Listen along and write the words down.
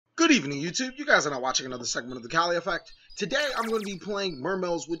Good evening, YouTube. You guys are now watching another segment of TheCaliEffect. Today, I'm going to be playing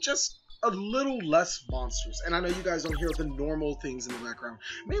Mermails with just a little less monsters. And I know you guys don't hear the normal things in the background,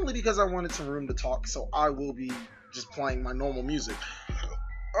 mainly because I wanted some room to talk, so I will be just playing my normal music.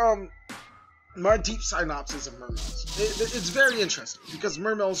 My deep synopsis of Mermails. It's very interesting, because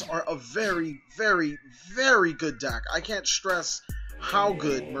Mermails are a very, very, very good deck. I can't stress how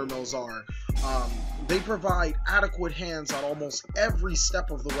good Mermails are. They provide adequate hands on almost every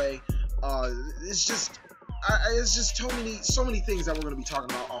step of the way. It's just so many things that we're going to be talking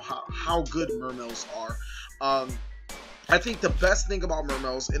about on how good Mermails are. I think the best thing about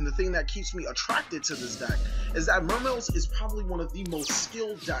Mermails, and the thing that keeps me attracted to this deck, is that Mermails is probably one of the most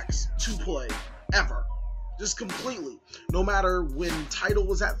skilled decks to play ever. Just completely. No matter when Tidal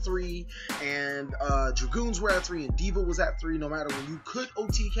was at 3 and Dragoons were at 3 and Diva was at 3, no matter when you could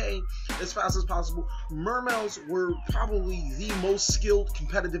OTK as fast as possible, Mermails were probably the most skilled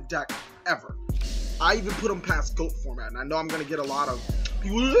competitive deck ever. I even put them past GOAT format, and I know I'm going to get a lot of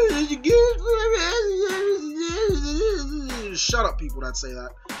people, shut up people that say that.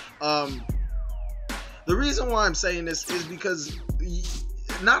 The reason why I'm saying this is because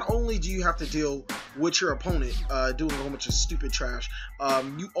not only do you have to deal with your opponent doing a whole bunch of stupid trash,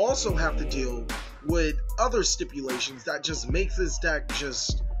 you also have to deal with other stipulations that just make this deck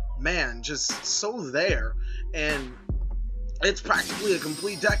just so there. And it's practically a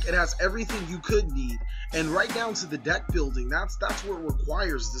complete deck. It has everything you could need, and right down to the deck building. That's what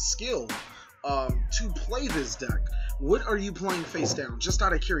requires the skill to play this deck. What are you playing face down? Just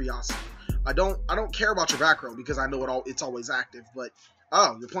out of curiosity. I don't care about your back row because I know it's always active, but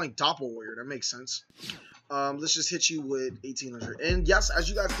oh, you're playing Doppel Warrior. That makes sense. Let's just hit you with 1800. And yes, as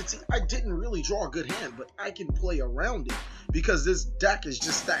you guys can see, I didn't really draw a good hand, but I can play around it because this deck is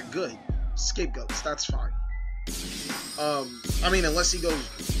just that good. Scapegoats, that's fine. I mean, unless he goes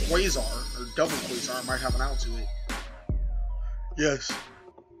Quasar or double Quasar, I might have an out to it. Yes.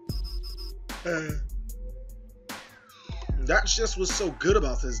 That's just what's so good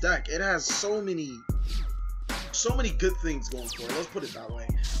about this deck. It has so many good things going for it. Let's put it that way.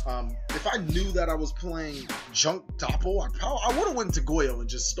 If I knew that I was playing Junk Doppel, I would have went to Goyo and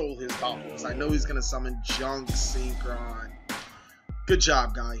just stole his Doppels. I know he's gonna summon Junk Synchron. Good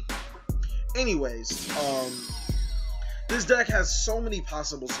job, guy. Anyways, this deck has so many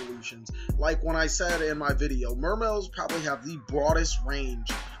possible solutions. Like when I said in my video, Mermails probably have the broadest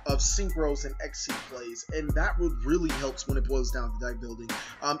range of Synchros and XC plays, and that would really helps when it boils down to deck building.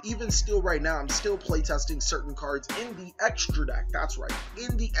 Even still right now, I'm still playtesting certain cards in the extra deck. That's right,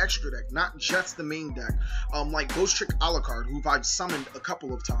 in the extra deck, not just the main deck. Like Ghost Trick Alucard, who I've summoned a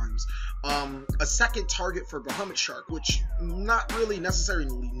couple of times. A second target for Bahamut Shark, which not really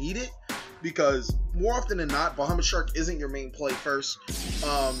necessarily needed, because more often than not, Bahamut Shark isn't your main play first.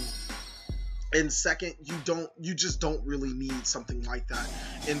 And second, you just don't really need something like that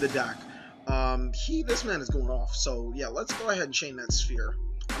in the deck. This man is going off. So yeah, let's go ahead and chain that sphere.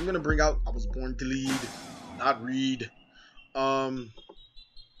 I'm gonna bring out I Was Born to Lead, not read. I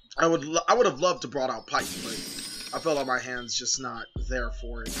would have loved to brought out Pipe, but I felt like my hand's just not there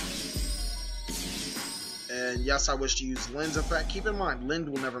for it. And yes, I wish to use Lind's effect. Keep in mind, Lind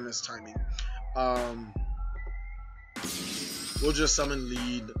will never miss timing. We'll just summon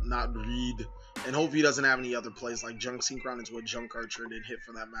Lead, not read. And hope he doesn't have any other plays like Junk Synchron into a Junk Archer and then hit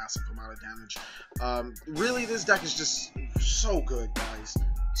for that massive amount of damage. Really, this deck is just so good, guys.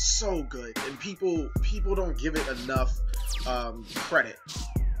 So good. And people don't give it enough credit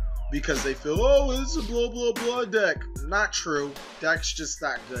because they feel, oh, it's a blah, blah, blah deck. Not true. Deck's just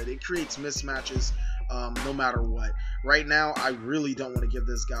that good. It creates mismatches no matter what. Right now, I really don't want to give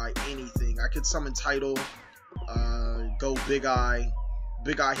this guy anything. I could summon Tidal, go Big Eye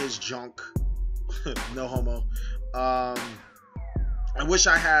his Junk. No homo. I wish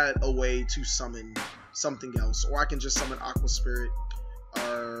I had a way to summon something else, or I can just summon Aqua Spirit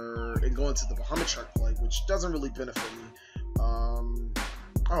and go into the Bahamut Shark play, which doesn't really benefit me.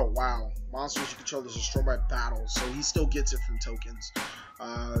 Oh wow, monsters you control is destroyed by battle, so he still gets it from tokens.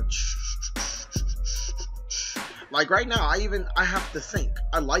 Like right now, I have to think.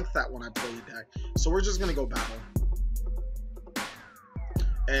 I like that when I play a deck, so we're just gonna go battle.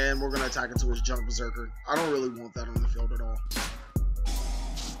 And we're going to attack into his Junk Berserker. I don't really want that on the field at all.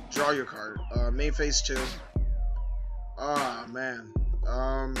 Draw your card. Main phase 2. Ah, man.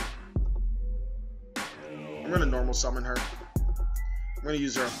 I'm going to normal summon her. I'm going to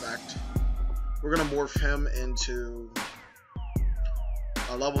use her effect. We're going to morph him into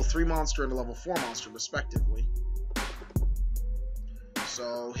a level 3 monster and a level 4 monster, respectively.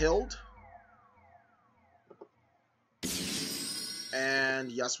 So, Hild.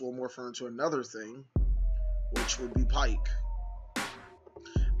 And yes, we'll morph her into another thing, which would be Pike.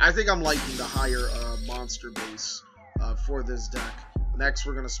 I think I'm liking the higher monster base for this deck. Next,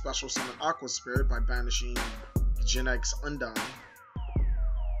 we're going to special summon Aqua Spirit by banishing Gen X Undyne.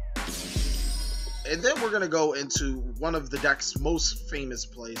 And then we're going to go into one of the deck's most famous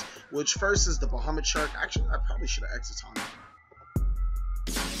plays, which first is the Bahamut Shark. Actually, I probably should have Exciton.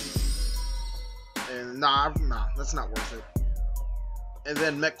 And nah, that's not worth it. And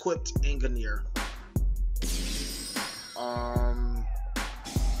then Mequipped Engineer.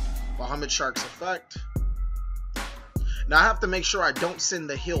 Bahamut Shark's effect. Now I have to make sure I don't send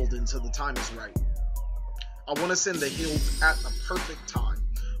the Healed until the time is right. I want to send the Healed at the perfect time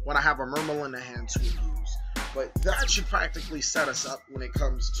when I have a Mermail in the hand to use. But that should practically set us up when it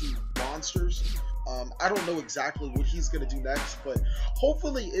comes to monsters. I don't know exactly what he's going to do next, but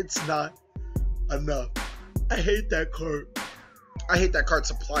hopefully it's not enough. I hate that card. I hate that card,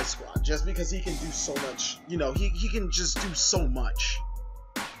 Supply Squad, just because he can do so much. You know, he can just do so much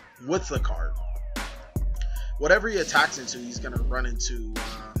with the card. Whatever he attacks into, he's going to run into...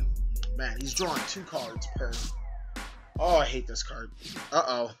 man, he's drawing 2 cards per... Oh, I hate this card.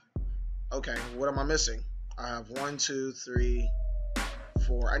 Uh-oh. Okay, what am I missing? I have 1, 2, 3,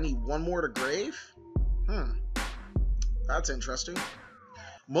 4. I need 1 more to grave? That's interesting.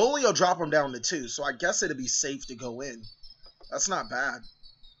 Molly will drop him down to 2, so I guess it'd be safe to go in. That's not bad.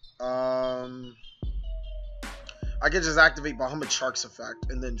 I could just activate Bahamut Shark's effect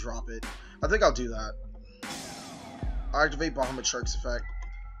and then drop it. I think I'll do that. I'll activate Bahamut Shark's effect.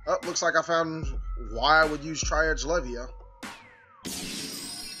 Oh, looks like I found why I would use Tri-Edge Levia.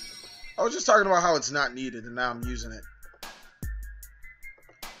 I was just talking about how it's not needed, and now I'm using it.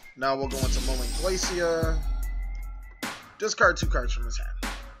 Now we'll go into Mulling Glacia. Discard 2 cards from his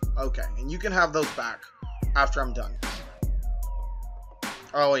hand. Okay, and you can have those back after I'm done.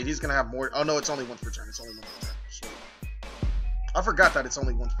 Oh, wait, he's going to have more. Oh, no, it's only once per turn. It's only once per turn. Sweet. I forgot that it's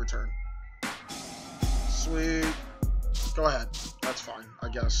only once per turn. Sweet. Go ahead. That's fine, I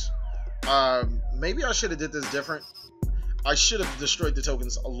guess. Maybe I should have did this different. I should have destroyed the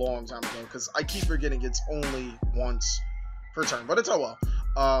tokens a long time ago, because I keep forgetting it's only once per turn. But it's oh well.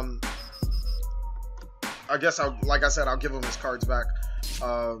 I guess, like I said, I'll give him his cards back.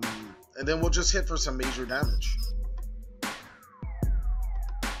 And then we'll just hit for some major damage.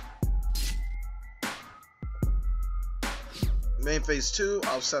 Main phase 2,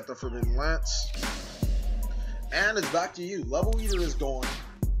 I'll set the Forbidden Lance. And it's back to you. Level Eater is gone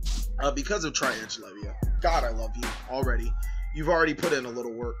because of Tri-Edge Levia. God, I love you already. You've already put in a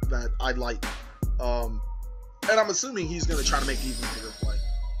little work that I like. And I'm assuming he's going to try to make even bigger play.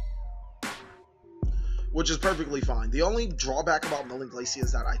 Which is perfectly fine. The only drawback about Mulling Glacia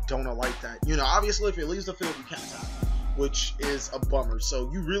is that I don't like that. You know, obviously if it leaves the field, you can't attack, which is a bummer.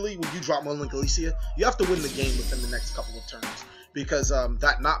 So you really, when you drop Mulling Glacia, you have to win the game within the next couple of turns. Because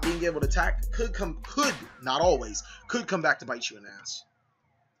that not being able to attack could, not always, could come back to bite you in the ass.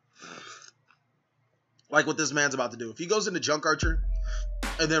 Like what this man's about to do. If he goes into Junk Archer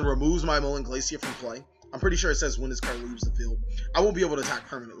and then removes my Mulling Glacia from play, I'm pretty sure it says when his card leaves the field, I won't be able to attack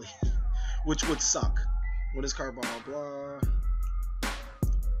permanently, which would suck. When this card, blah, blah, blah.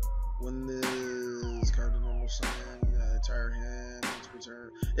 When this card is normal summon, entire hand,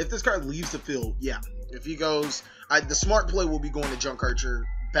 return. If this card leaves the field, yeah. If he goes, the smart play will be going to Junk Archer,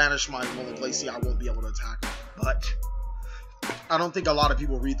 banish my Mulling Glacia, I won't be able to attack. But I don't think a lot of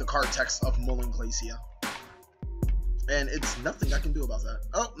people read the card text of Mulling Glacia. And it's nothing I can do about that.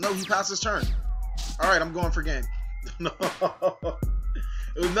 Oh, no, he passed his turn. Alright, I'm going for game. No. There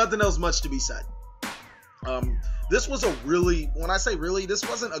was nothing else much to be said. This was a really, when I say really, this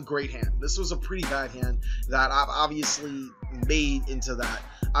wasn't a great hand. This was a pretty bad hand that I've obviously made into that.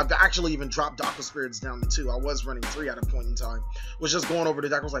 I've actually even dropped Aqua Spirits down to 2. I was running 3 at a point in time. Was just going over the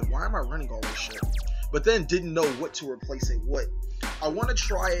deck. I was like, why am I running all this shit? But then didn't know what to replace it with. I want to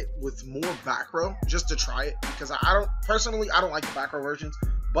try it with more back row, just to try it, because I don't, personally, I don't like the back row versions,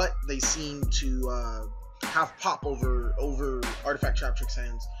 but they seem to have pop over Artifact Trap Trick's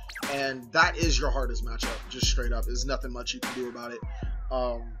hands. And that is your hardest matchup, just straight up. There's nothing much you can do about it.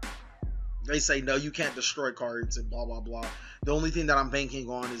 They say, no, you can't destroy cards and blah, blah, blah. The only thing that I'm banking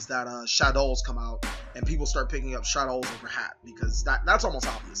on is that Shadows come out and people start picking up Shadows over Hat, because that's almost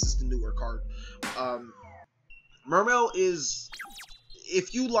obvious. It's the newer card. Mermail is,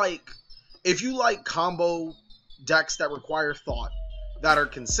 if you like combo decks that require thought, that are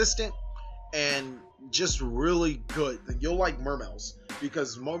consistent and just really good, then you'll like Mermails.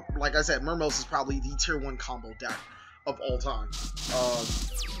 Because, like I said, Mermails is probably the tier 1 combo deck of all time. Oh,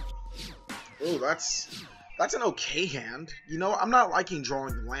 that's That's an okay hand. You know, I'm not liking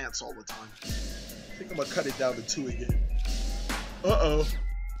drawing Lance all the time. I think I'm gonna cut it down to 2 again. Uh-oh.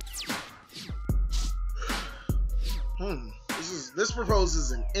 This proposes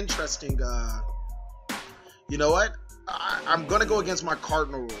an interesting, you know what? I'm gonna go against my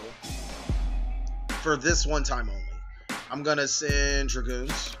cardinal rule for this one time only. I'm gonna send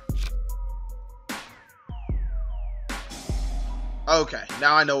Dragoons. Okay,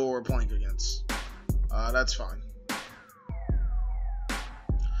 now I know what we're playing against. That's fine.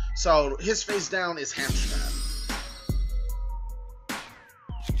 So, his face down is Hamstrat.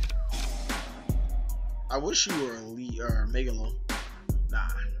 I wish you were a Megalo. Nah,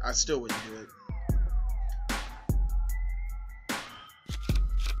 I still wouldn't do it.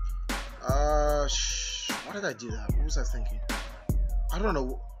 Why did I do that? What was I thinking? I don't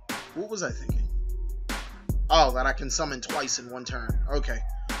know. What was I thinking? Oh, that I can summon twice in one turn. Okay.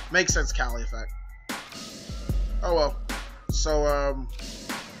 Makes sense, TheCaliEffect. Oh well. So,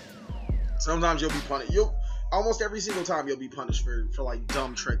 sometimes you'll be punished. Almost every single time you'll be punished for like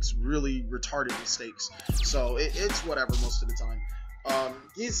dumb tricks, really retarded mistakes. So it's whatever most of the time.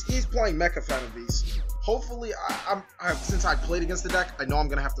 He's playing Mecha Phantom Beast. Hopefully, since I played against the deck, I know I'm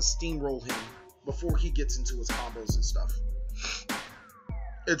gonna have to steamroll him before he gets into his combos and stuff.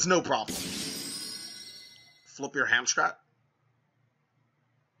 It's no problem. Flip your Hamstrat.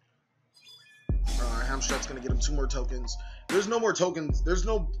 Hamstrat's gonna get him 2 more tokens. There's no more tokens. There's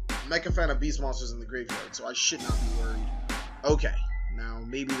no Mecha Phantom Beast monsters in the graveyard, so I should not be worried. Okay, now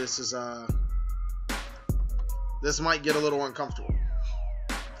maybe this is this might get a little uncomfortable.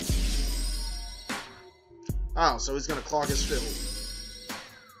 Oh, so he's gonna clog his field.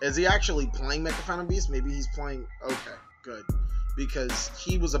 Is he actually playing Mecha Phantom Beast? Maybe he's playing. Okay, good, because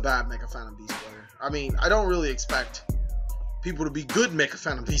he was a bad Mecha Phantom Beast player. I mean, I don't really expect people to be good Mecha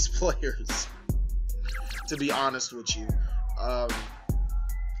Phantom Beast players, to be honest with you.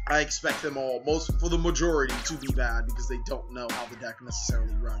 I expect them all, for the majority, to be bad because they don't know how the deck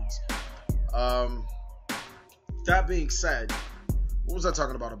necessarily runs. That being said, what was I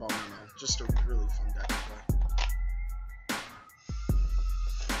talking about Mermail? Just a really fun deck to play.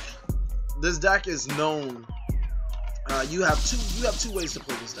 This deck is known. You have two ways to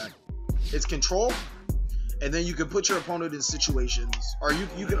play this deck. It's control, and then you can put your opponent in situations, or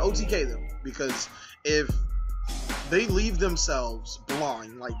you can OTK them, because if they leave themselves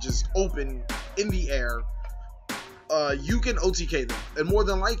blind, like just open in the air, you can OTK them. And more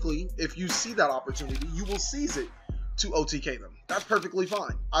than likely, if you see that opportunity, you will seize it to OTK them. That's perfectly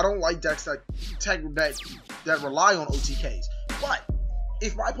fine. I don't like decks that rely on OTKs. But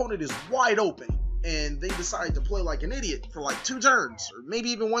if my opponent is wide open and they decide to play like an idiot for like 2 turns, or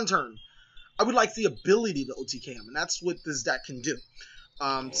maybe even 1 turn, I would like the ability to OTK them, and that's what this deck can do.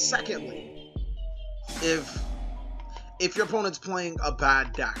 Secondly, if your opponent's playing a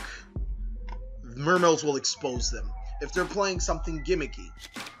bad deck, Mermails will expose them. If they're playing something gimmicky,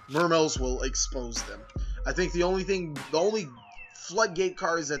 Mermails will expose them. I think the only floodgate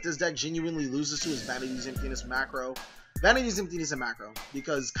cards that this deck genuinely loses to is Vanity's Emptiness Macro. Vanity's Emptiness and Macro,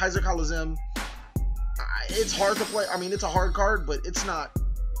 because Kaiser Kalazim, it's hard to play. I mean, it's a hard card, but it's not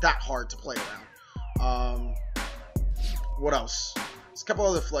that hard to play around. What else? There's a couple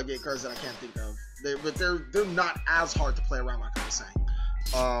other floodgate cards that I can't think of. But they're not as hard to play around, like I was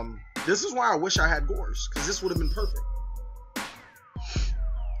saying. This is why I wish I had Gores, because this would have been perfect.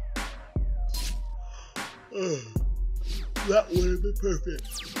 That would have been perfect.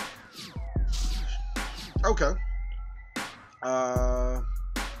 Okay.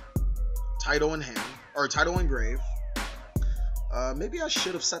 Title in hand, or title in grave. Maybe I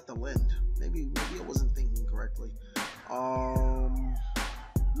should have set the Lind. Maybe I wasn't thinking correctly.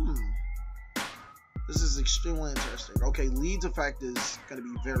 This is extremely interesting. Okay, Lead's effect is going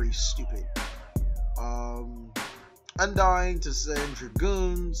to be very stupid. Undying to send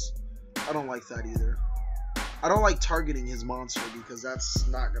Dragoons. I don't like that either. I don't like targeting his monster because that's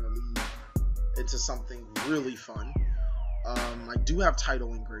not going to lead into something really fun. I do have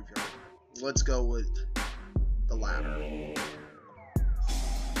title in graveyard. Let's go with the latter.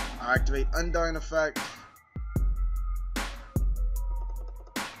 I activate Undying effect.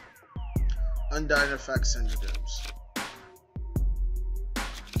 Undying effect, send Dragoons.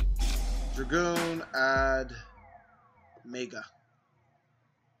 Dragoon, add Mega.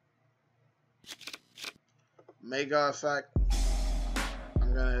 Mega effect.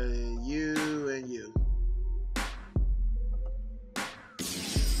 I'm gonna you and you.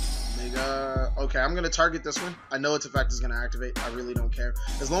 Mega. Okay, I'm gonna target this one. I know its effect is gonna activate. I really don't care.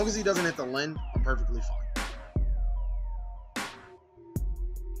 As long as he doesn't hit the Lind, I'm perfectly fine.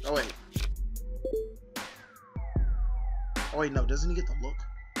 Oh wait. wait, no, doesn't he get the look?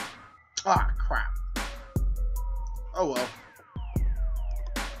 Ah, crap. Oh well.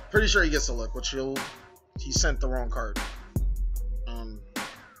 Pretty sure he gets the look, which he sent the wrong card.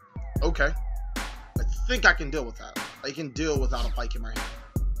 Okay. I think I can deal with that. I can deal without a pike in my hand.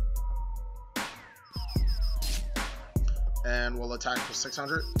 And we'll attack for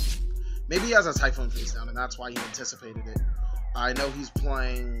 600. Maybe he has a Typhoon face down, and that's why he anticipated it. I know he's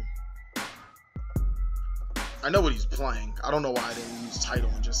playing... I know what he's playing. I don't know why I didn't use Tidal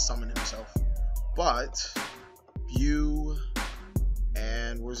and just summon himself. But... View...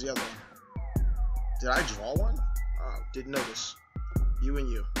 And where's the other one? Did I draw one? Oh, didn't notice. You and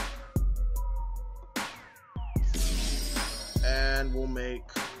you. And we'll make...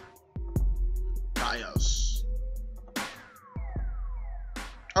 Gaios.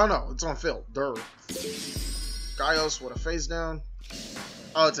 Oh no, it's on field. Durr. Gaios with a face down.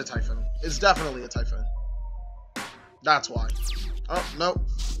 Oh, it's a Typhoon. It's definitely a Typhoon. That's why. Oh, nope.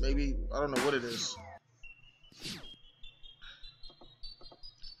 Maybe, I don't know what it is.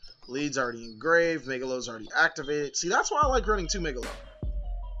 Lead's already engraved. Megalo's already activated. See, that's why I like running 2 Megalo.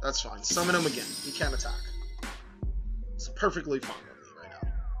 That's fine. Summon him again. He can't attack. It's perfectly fine with me right now.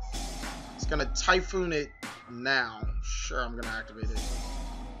 It's gonna Typhoon it now. Sure, I'm gonna activate it.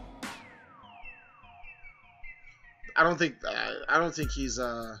 I don't think he's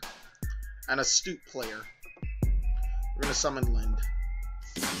an astute player. We're gonna summon Lind.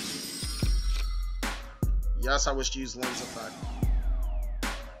 Yes, I wish to use Lind's effect.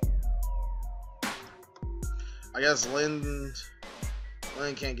 I guess Lind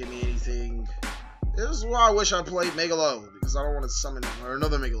can't give me anything. This is why I wish I played Megalo, because I don't want to summon him, or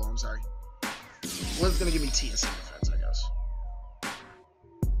another Megalo, I'm sorry. Lind's gonna give me TSC defense, I guess.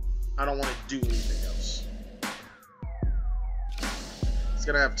 I don't want to do anything else. He's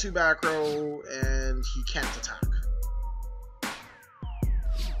gonna have 2 back row, and he can't attack.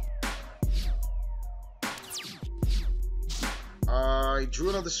 I drew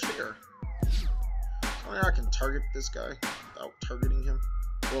another sphere. I can target this guy without targeting him.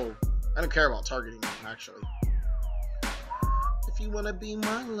 Whoa, I don't care about targeting him, actually. If you wanna be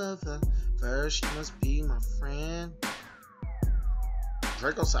my lover, first you must be my friend.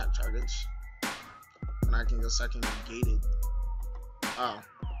 Draco sack targets. And I can go second negated. Oh.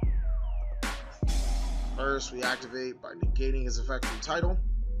 First, we activate by negating his effect from Tidal.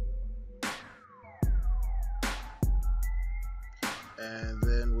 And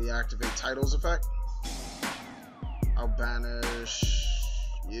then we activate Tidal's effect. I'll banish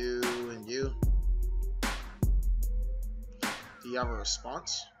you and you. Do you have a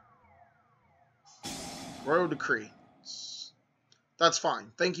response? Royal Decree. That's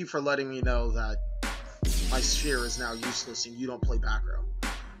fine. Thank you for letting me know that my sphere is now useless and you don't play back row.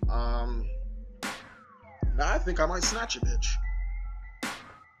 Now I think I might snatch it, bitch.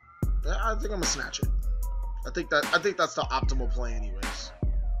 Yeah, I think I'm gonna snatch it. I think that's the optimal play anyways.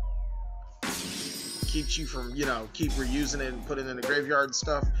 Keeps you from, you know, keep reusing it and putting it in the graveyard and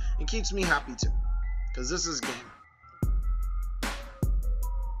stuff. It keeps me happy too. Because this is game.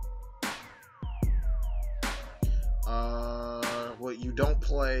 What you don't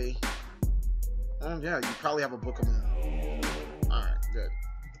play. Oh yeah, you probably have a Book of Moon. Alright, good.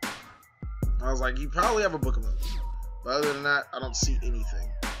 I was like, you probably have a Book of Moon. But other than that, I don't see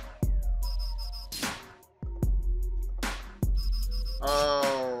anything.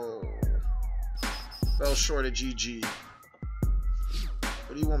 Oh. Fell short of GG.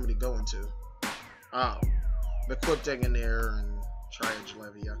 What do you want me to go into? Oh. Equip Deganair and Triage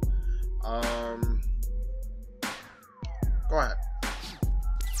Levia. Go ahead.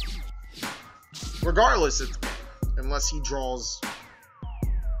 Regardless, it's game. Unless he draws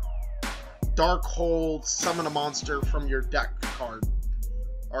Dark Hold, summon a monster from your deck card.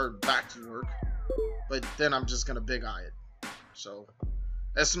 Or back to work. But then I'm just gonna big eye it. So,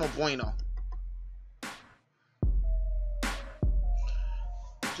 that's no bueno.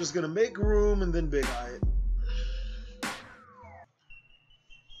 Just gonna make room and then big eye it.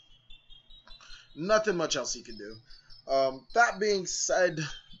 Nothing much else he can do. That being said,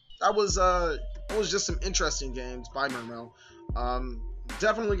 that was just some interesting games by Mermail.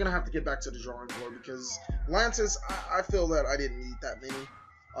 Definitely gonna have to get back to the drawing board because Lantis, I feel that I didn't need that many.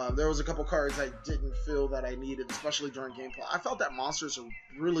 There was a couple cards I didn't feel that I needed, especially during gameplay. I felt that monsters are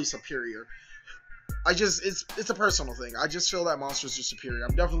really superior. It's a personal thing. I just feel that monsters are superior.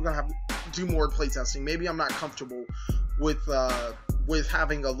 I'm definitely gonna have to do more playtesting. Maybe I'm not comfortable with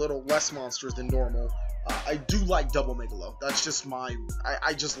having a little less monsters than normal. I do like double Megalo. That's just I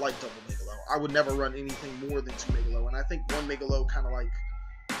just like double Megalo. I would never run anything more than 2 Megalo, and I think 1 Megalo kind of like,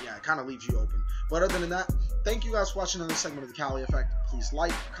 yeah, yeah, it kind of leaves you open. But other than that, thank you guys for watching another segment of the Cali Effect. Please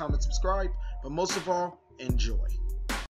like, comment, subscribe, but most of all, enjoy.